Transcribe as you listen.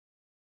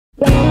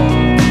Strong.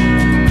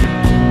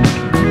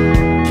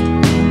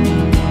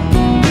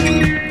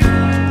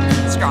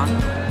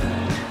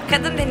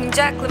 Kadın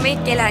denince aklıma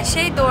ilk gelen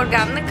şey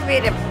doğurganlık,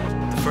 verim.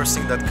 The first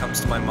thing that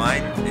comes to my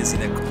mind is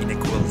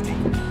inequality.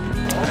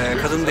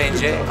 Kadın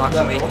deyince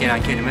aklıma ilk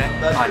gelen kelime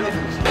anne.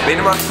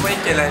 Benim aklıma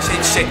ilk gelen şey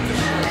çiçektir.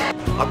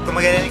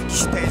 Aklıma gelen ilk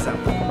kişi teyzem.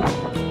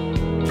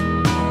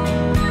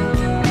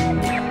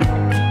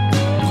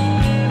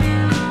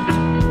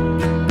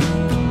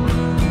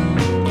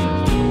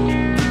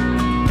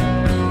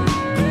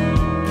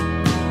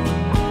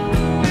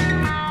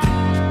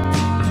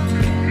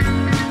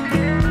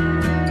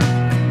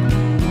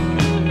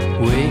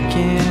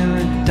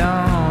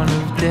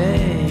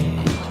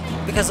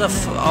 Because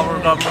of our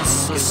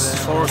government's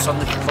force on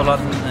the people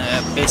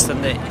based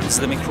on the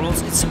Islamic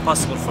rules, it's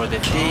impossible for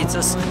them.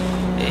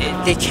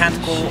 They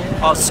can't go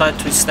outside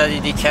to study.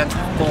 They can't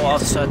go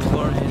outside to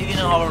work. Even in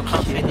our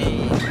country,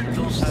 they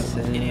don't have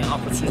any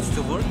opportunity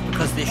to work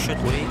because they should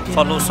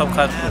follow some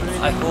kind of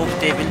rules. I hope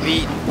they will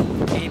be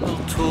able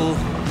to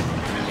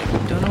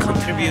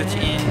contribute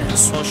in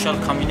social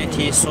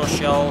community,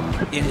 social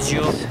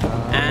NGO,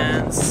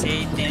 and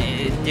say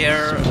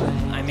their,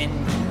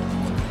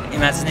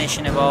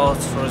 imagination about,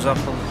 for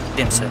example,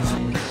 themselves.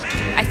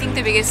 I think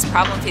the biggest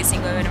problem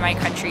facing women in my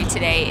country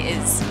today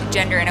is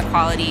gender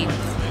inequality.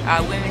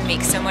 Women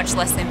make so much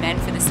less than men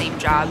for the same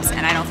jobs,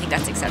 and I don't think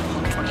that's acceptable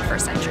in the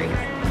 21st century.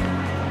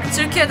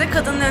 Türkiye'de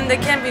kadının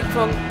önündeki en büyük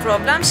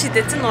problem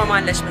şiddetin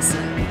normalleşmesi.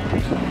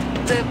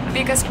 The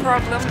biggest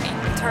problem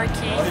in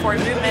Turkey for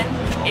women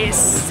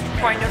is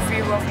point of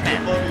view of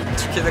men.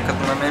 Türkiye'de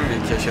kadınların en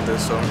büyük yaşadığı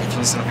sorun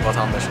ikinci sınıf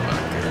vatandaş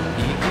olarak görüyorum.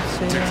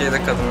 Türkiye'de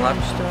kadınlar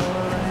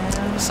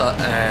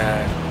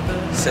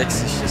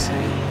seks işçisi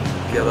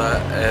ya da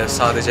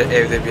sadece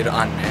evde bir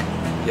anne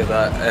ya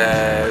da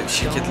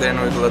şirketlerin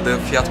uyguladığı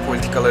fiyat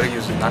politikaları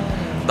yüzünden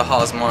daha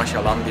az maaş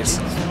alan bir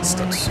sınıf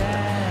statüsünde.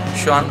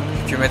 Şu an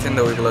hükümetin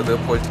de uyguladığı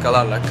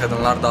politikalarla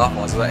kadınlar daha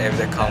fazla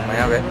evde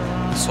kalmaya ve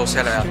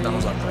sosyal hayattan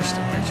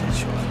uzaklaştırmaya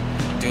çalışıyorlar.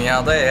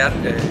 Dünyada eğer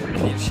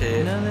bir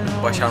şeyi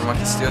başarmak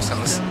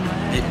istiyorsanız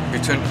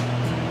bütün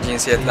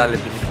cinsiyetlerle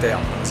birlikte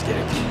yapmanız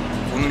gerekiyor.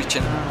 Bunun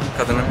için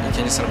kadının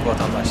ikinci sınıf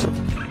vatandaşlığı.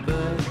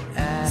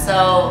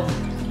 So,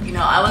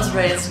 I was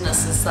raised in a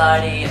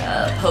society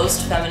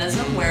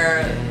post-feminism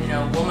where,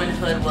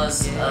 womanhood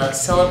was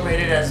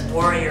celebrated as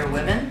warrior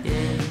women.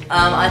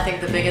 I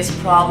think the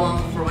biggest problem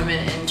for women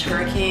in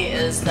Turkey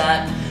is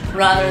that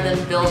rather than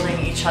building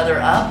each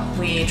other up,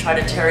 we try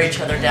to tear each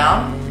other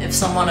down. If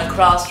someone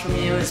across from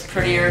you is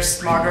prettier,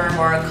 smarter,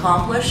 more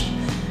accomplished,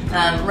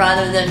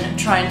 rather than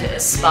trying to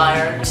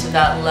aspire to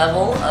that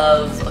level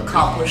of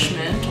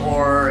accomplishment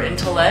or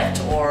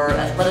intellect or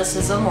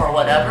athleticism or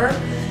whatever,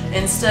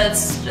 instead,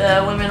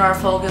 women are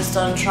focused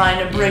on trying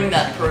to bring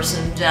that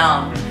person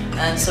down.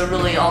 And so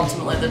really,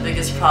 ultimately, the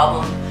biggest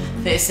problem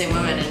facing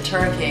women in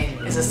Turkey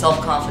is a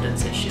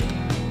self-confidence issue.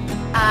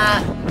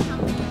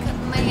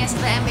 Kadınların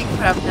yaşadığı en büyük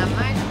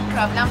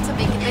problem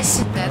tabii ki de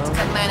şiddet,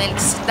 kadınlara yönelik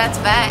şiddet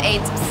ve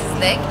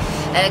eğitimsizlik,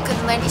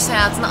 kadınların iş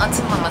hayatına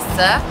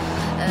atılmaması,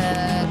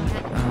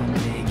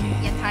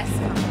 yetersiz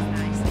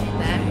kalması,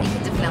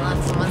 yıkıcı falan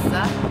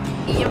atılması,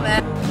 iyi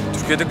ve...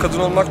 Türkiye'de kadın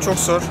olmak çok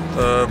zor.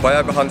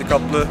 Bayağı bir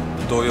handikaplı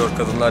doğuyor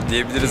kadınlar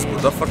diyebiliriz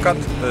burada. Fakat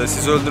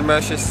sizi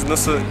öldürmeyen şey sizi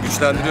nasıl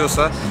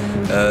güçlendiriyorsa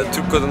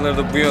Türk kadınları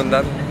da bu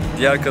yönden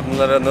diğer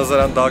kadınlara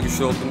nazaran daha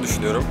güçlü olduğunu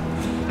düşünüyorum.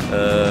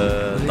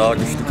 Daha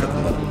güçlü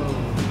kadınlar.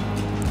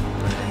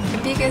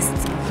 The biggest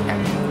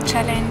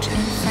challenge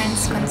in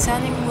France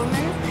concerning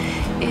women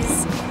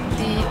is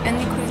the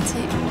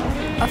inequality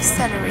of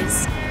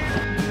salaries.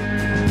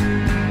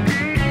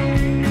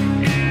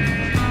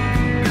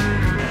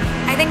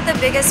 I think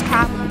the biggest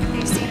problem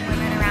facing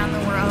women around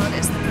the world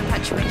is the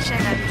perpetuation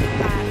of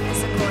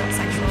physical and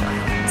sexual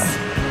violence.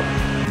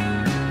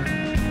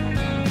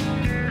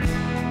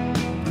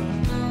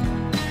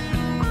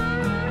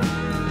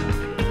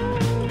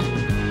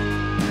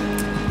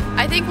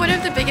 I think one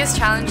of the biggest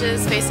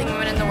challenges facing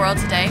women in the world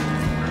today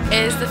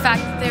is the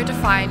fact that they're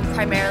defined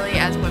primarily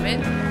as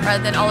women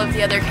rather than all of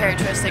the other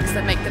characteristics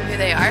that make them who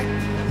they are.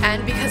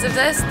 And because of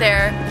this,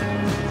 they're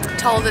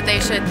told that they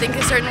should think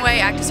a certain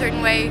way, act a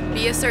certain way,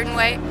 be a certain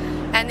way,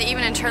 and they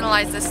even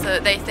internalize this so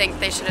that they think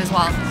they should as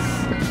well.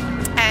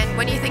 And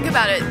when you think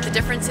about it, the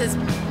differences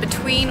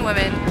between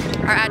women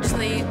are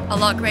actually a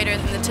lot greater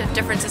than the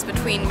differences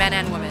between men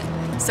and women.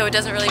 So it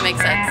doesn't really make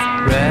sense.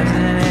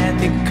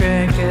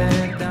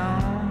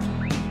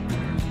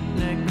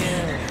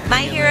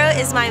 My hero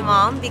is my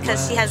mom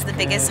because she has the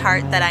biggest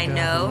heart that I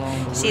know.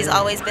 She's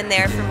always been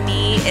there for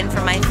me and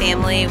for my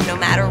family no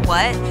matter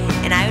what.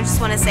 And I just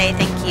want to say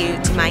thank you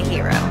to my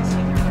hero.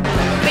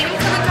 Benim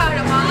kadın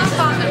kahramanım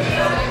Fatma.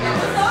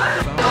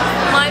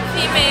 My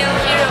female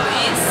hero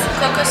is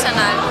Coco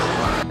Chanel.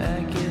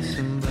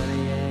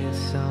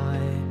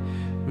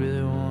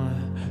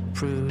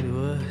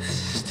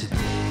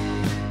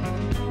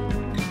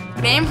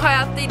 Benim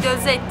hayatta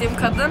idealize ettiğim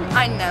kadın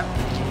annem.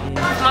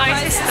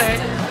 My sister.